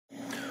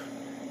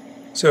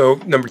So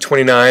number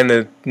 29,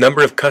 the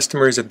number of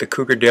customers at the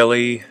Cougar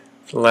Deli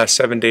for the last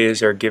 7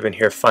 days are given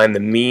here. Find the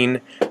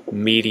mean,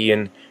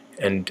 median,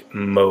 and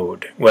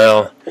mode.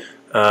 Well,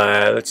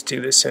 let's do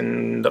this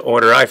in the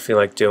order I feel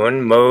like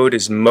doing. Mode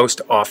is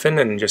most often,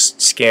 and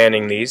just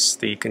scanning these,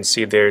 you can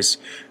see there's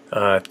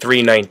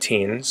 3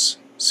 19s.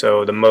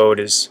 So the mode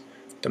is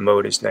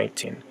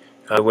 19.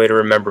 The way to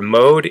remember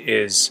mode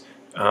is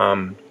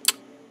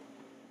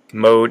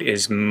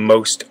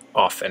most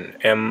often.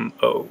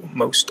 M-O,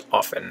 most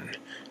often.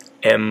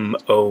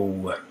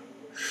 M-O.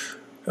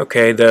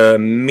 Okay, the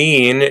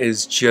mean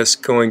is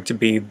just going to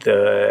be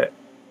the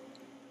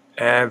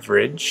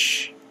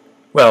average.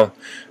 Well,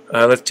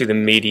 let's do the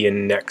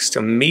median next.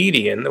 So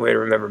median, the way to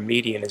remember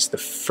median is the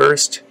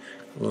first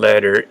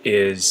letter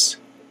is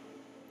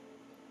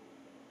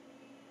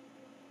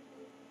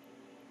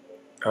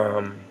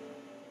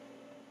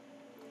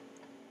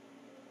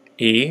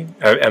E.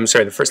 I'm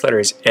sorry, the first letter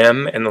is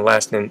M and the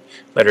last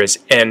letter is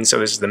N, so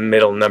this is the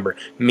middle number.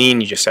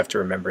 Mean, you just have to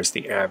remember, is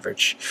the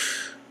average.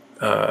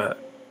 I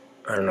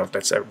don't know if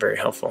that's very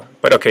helpful.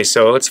 But okay,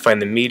 so let's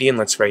find the median.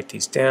 Let's write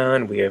these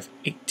down. We have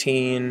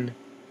 18,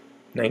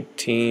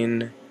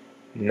 19,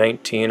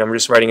 19. I'm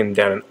just writing them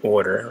down in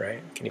order, right?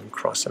 You can even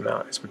cross them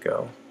out as we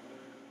go.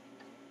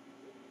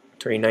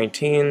 3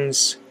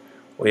 19s.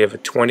 We have a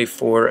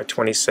 24, a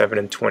 27,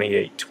 and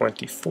 28.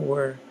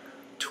 24,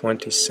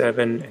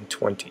 27, and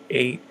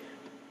 28.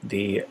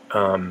 The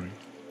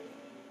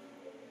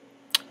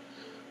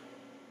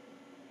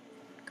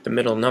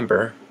middle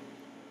number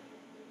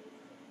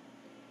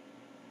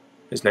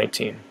is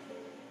 19.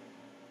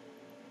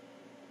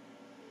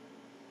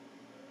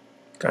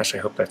 Gosh, I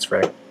hope that's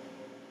right.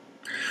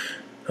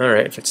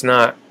 Alright, if it's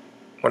not,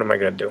 what am I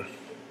going to do?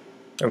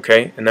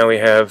 Okay, and now we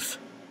have,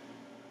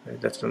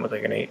 that doesn't look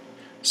like an 8.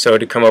 So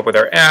to come up with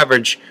our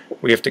average,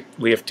 we have to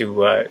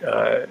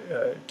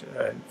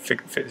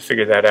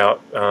figure that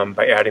out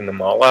by adding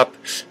them all up.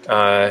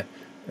 Are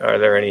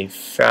there any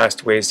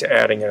fast ways to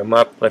adding them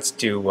up? Let's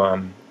do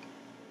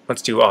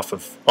off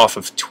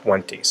of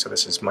 20. So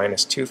this is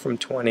minus 2 from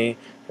 20.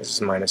 This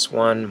is minus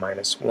 1,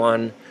 minus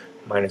 1,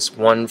 minus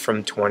 1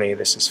 from 20.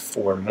 This is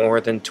 4 more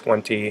than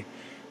 20.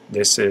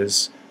 This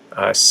is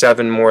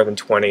 7 more than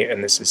 20,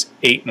 and this is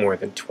 8 more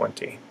than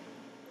 20.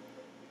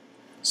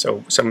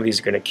 So some of these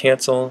are going to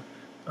cancel.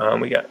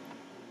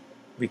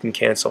 We can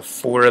cancel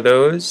 4 of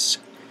those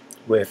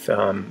with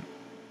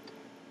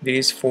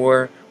these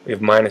 4. We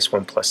have minus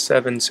 1 plus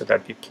 7, so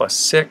that'd be plus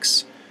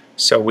 6.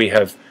 So we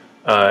have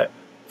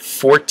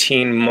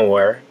 14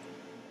 more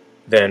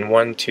than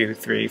 1, 2,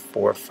 3,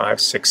 4, 5,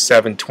 6,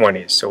 7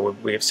 20s. So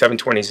we have 7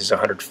 20s is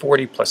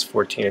 140 plus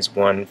 14 is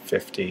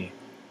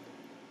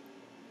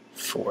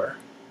 154.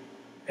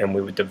 And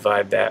we would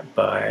divide that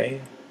by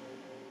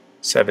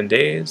 7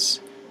 days,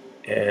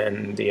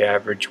 and the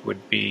average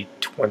would be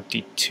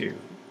 22.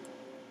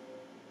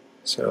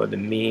 So the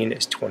mean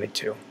is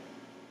 22.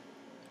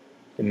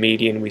 The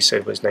median we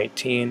said was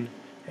 19,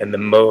 and the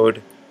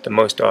mode, the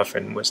most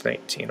often, was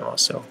 19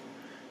 also.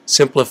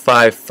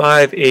 Simplify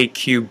 5a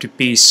cubed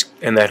b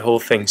and that whole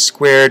thing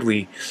squared.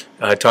 We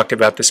talked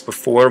about this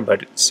before,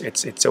 but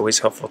it's always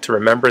helpful to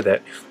remember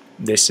that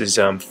this is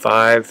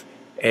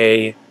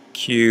 5a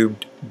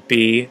cubed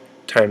b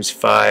times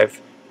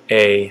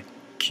 5a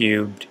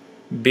cubed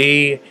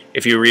b.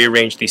 If you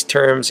rearrange these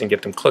terms and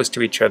get them close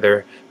to each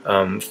other,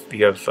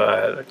 you have,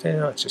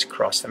 let's just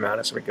cross them out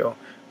as we go.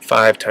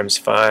 5 times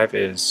 5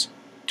 is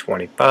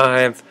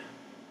 25.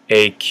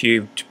 A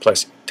cubed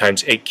plus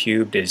times a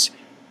cubed is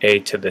a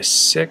to the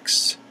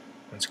 6.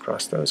 Let's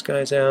cross those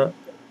guys out.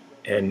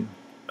 And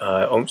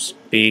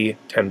b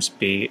times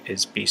b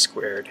is b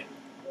squared.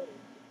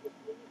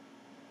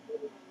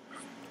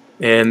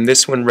 And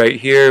this one right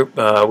here,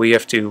 we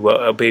have to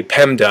obey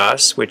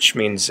PEMDAS, which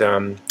means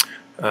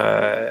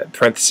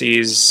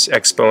parentheses,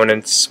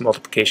 exponents,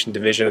 multiplication,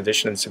 division,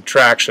 addition, and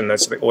subtraction.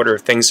 That's the order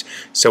of things.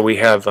 So we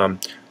have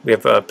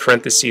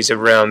parentheses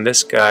around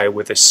this guy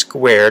with a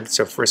squared.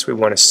 So first we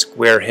want to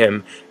square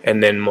him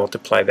and then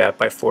multiply that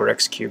by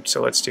 4x cubed.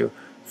 So let's do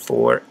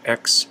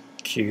 4x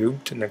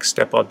cubed. The next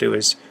step I'll do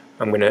is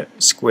I'm going to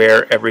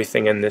square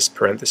everything in this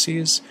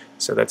parentheses.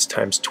 So that's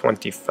times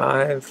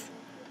 25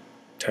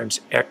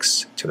 times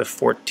x to the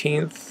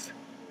 14th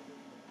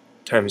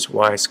times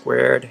y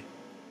squared.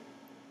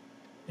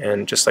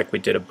 And just like we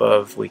did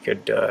above, we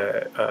could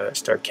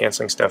start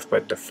canceling stuff,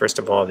 but first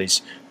of all,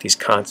 these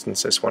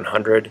constants is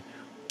 100.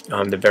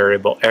 The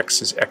variable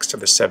x is x to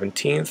the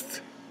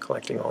 17th,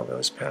 collecting all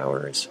those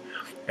powers,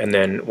 and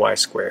then y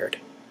squared.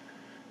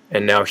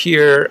 And now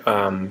here,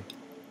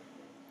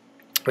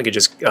 we could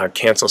just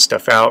cancel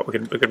stuff out. We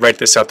could write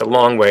this out the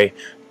long way,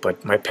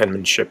 but my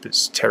penmanship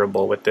is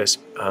terrible with this.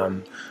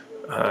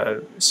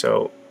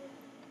 So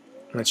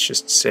let's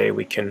just say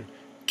we can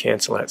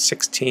cancel out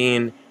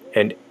 16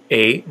 and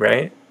 8,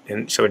 right?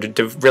 And so we're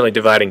really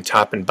dividing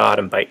top and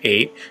bottom by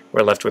 8.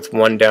 We're left with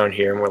 1 down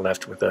here, and we're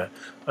left with a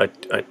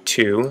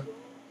 2,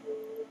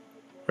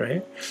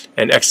 right?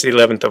 And x to the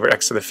 11th over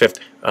x to the 5th,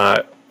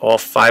 all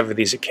 5 of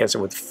these are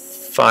canceled with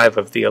 5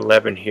 of the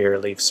 11 here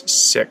leaves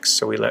 6.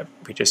 So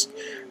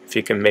if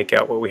you can make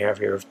out what we have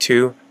here of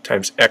 2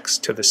 times x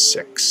to the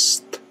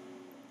 6th.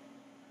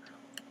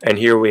 And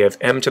here we have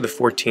m to the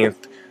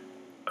 14th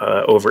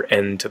over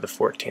n to the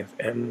 14th.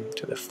 M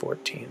to the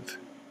 14th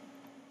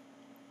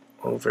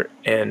over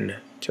n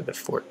to the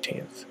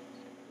 14th.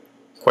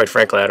 Quite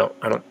frankly,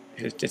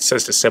 it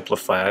says to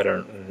simplify.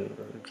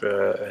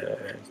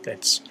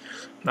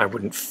 I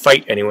wouldn't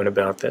fight anyone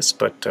about this,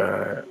 but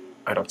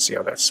I don't see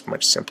how that's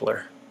much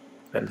simpler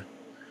than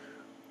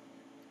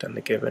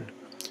the given.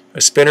 A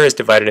spinner is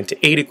divided into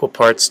 8 equal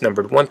parts,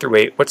 numbered 1 through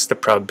 8. What's the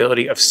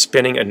probability of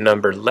spinning a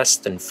number less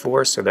than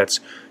 4? So that's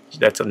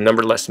a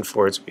number less than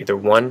 4. It's either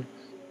 1,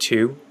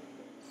 2,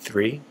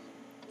 3,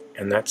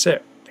 and that's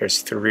it.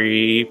 There's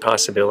 3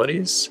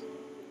 possibilities.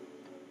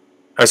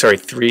 I'm sorry,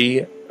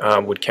 3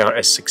 would count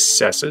as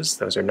successes.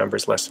 Those are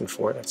numbers less than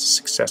 4. That's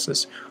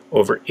successes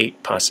over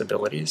 8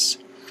 possibilities.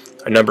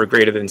 A number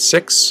greater than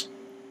 6,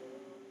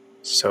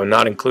 so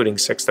not including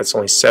 6, that's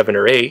only 7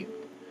 or 8.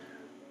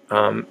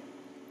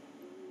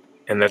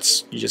 And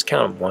that's, you just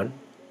count them, 1,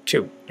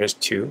 2. There's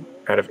 2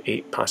 out of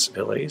 8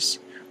 possibilities.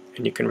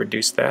 And you can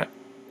reduce that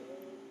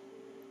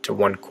to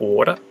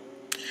 1/4.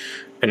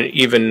 And an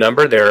even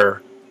number,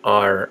 there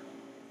are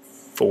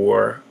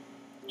 4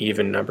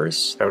 even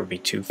numbers. That would be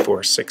 2,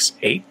 4, 6,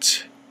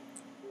 8.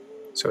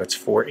 So that's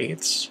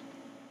 4/8.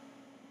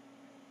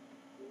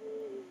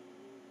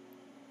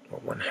 Or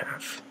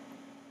 1/2.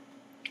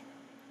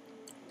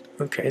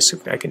 Okay, so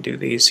I can do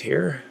these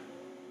here.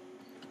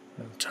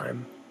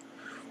 Time.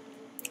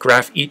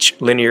 Graph each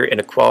linear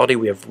inequality.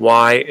 We have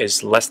y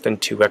is less than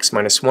 2x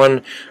minus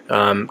 1.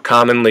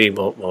 Commonly,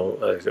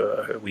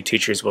 we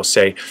teachers will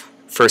say,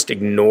 first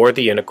ignore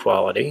the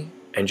inequality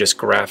and just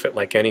graph it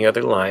like any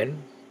other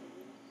line.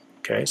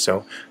 Okay,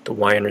 so the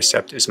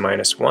y-intercept is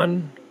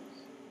 -1,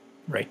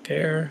 right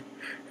there,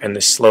 and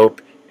the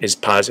slope is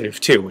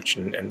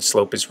 +2, and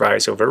slope is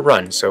rise over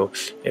run. So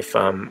if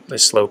the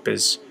slope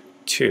is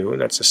 2,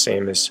 that's the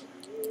same as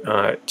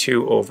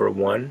 2 over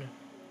 1.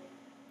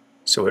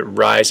 So it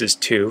rises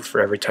 2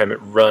 for every time it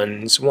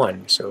runs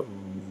 1. So it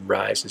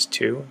rises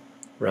 2,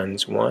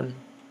 runs 1,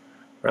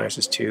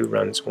 rises 2,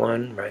 runs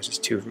 1, rises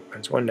 2,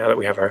 runs 1. Now that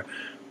we have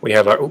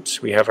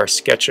our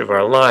sketch of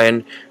our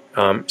line,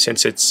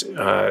 since it's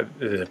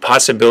the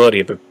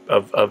possibility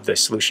of the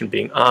solution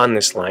being on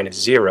this line is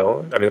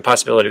 0. I mean, the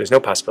possibility, there's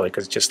no possibility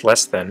because it's just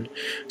less than.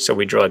 So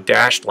we draw a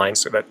dashed line,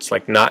 so that's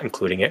like not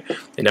including it.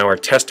 And now our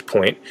test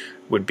point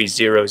would be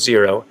 0,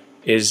 0.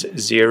 Is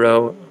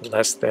 0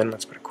 less than,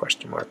 let's put a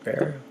question mark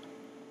there.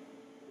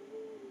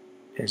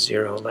 Is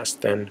 0 less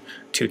than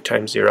 2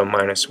 times 0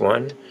 minus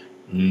 1?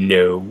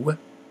 No.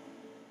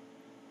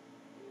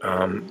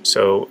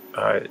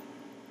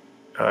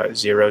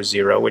 0,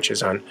 0, which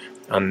is on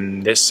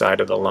this side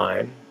of the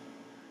line,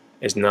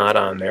 is not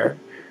on there.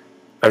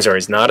 I'm sorry,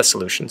 is not a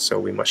solution, so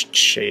we must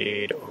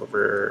shade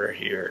over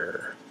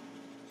here.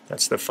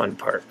 That's the fun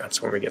part.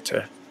 That's when we get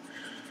to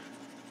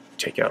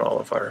take out all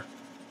of our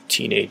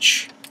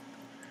teenage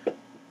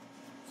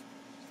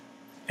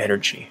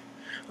energy.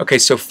 Okay,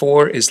 so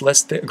 4 is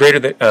less than, greater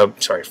than,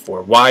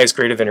 y is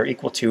greater than or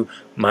equal to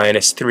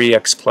minus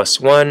 3x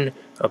plus 1.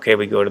 Okay,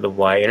 we go to the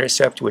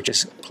y-intercept, which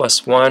is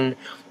plus 1,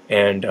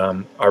 and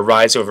our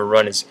rise over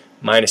run is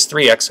minus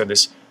 3x, so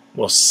this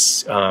will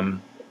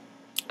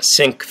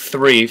sink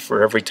 3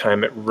 for every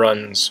time it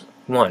runs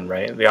 1,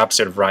 right? The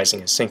opposite of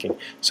rising is sinking.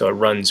 So it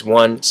runs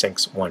 1,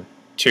 sinks 1,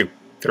 2,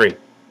 3.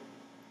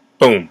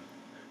 Boom.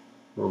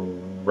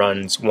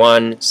 Runs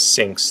 1,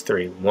 sinks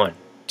 3. 1,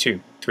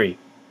 2, 3.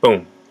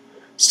 Boom.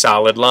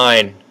 Solid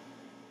line,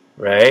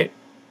 right?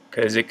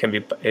 Because it can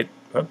be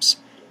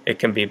it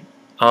can be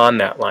on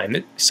that line.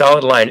 The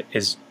solid line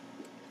is,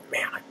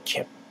 man, I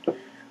can't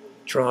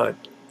draw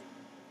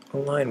a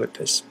line with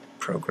this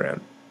program.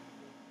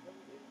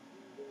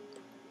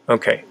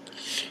 Okay.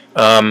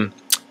 And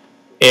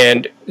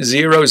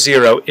 0,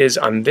 0 is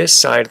on this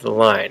side of the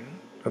line.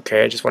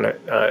 Okay, I just want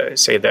to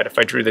say that if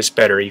I drew this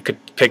better, you could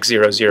pick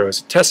 0, 0 as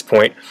a test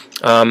point.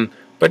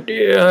 But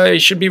you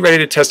should be ready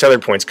to test other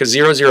points because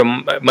 0, 0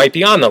 might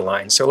be on the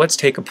line. So let's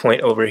take a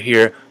point over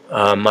here,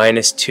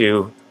 minus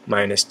 2,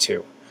 minus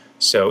 2.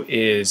 So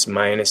is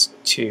minus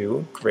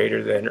 2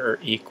 greater than or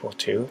equal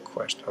to,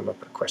 I'm going to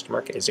put a question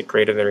mark, is it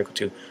greater than or equal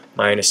to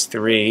minus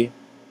 3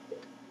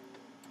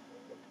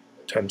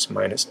 times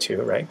minus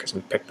 2, right? Because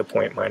we picked the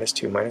point minus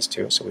 2, minus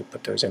 2. So we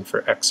put those in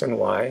for x and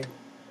y.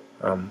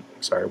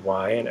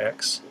 Y and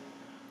x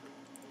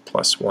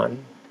plus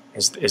 1.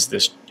 Is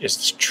this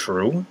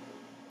true?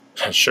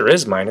 It sure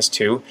is. Minus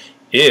 2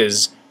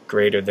 is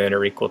greater than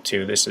or equal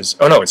to, this is,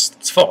 oh no,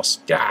 it's false.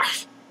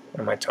 What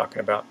am I talking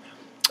about?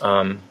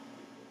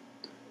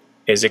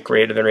 Is it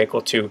greater than or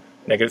equal to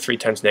negative 3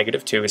 times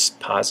negative 2 is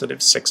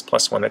positive 6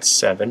 plus 1, that's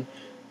 7.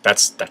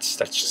 That's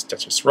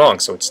just wrong,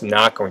 so it's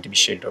not going to be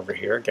shaded over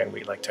here. Again,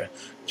 we like to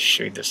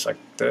shade this like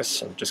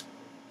this, and just,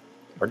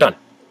 we're done.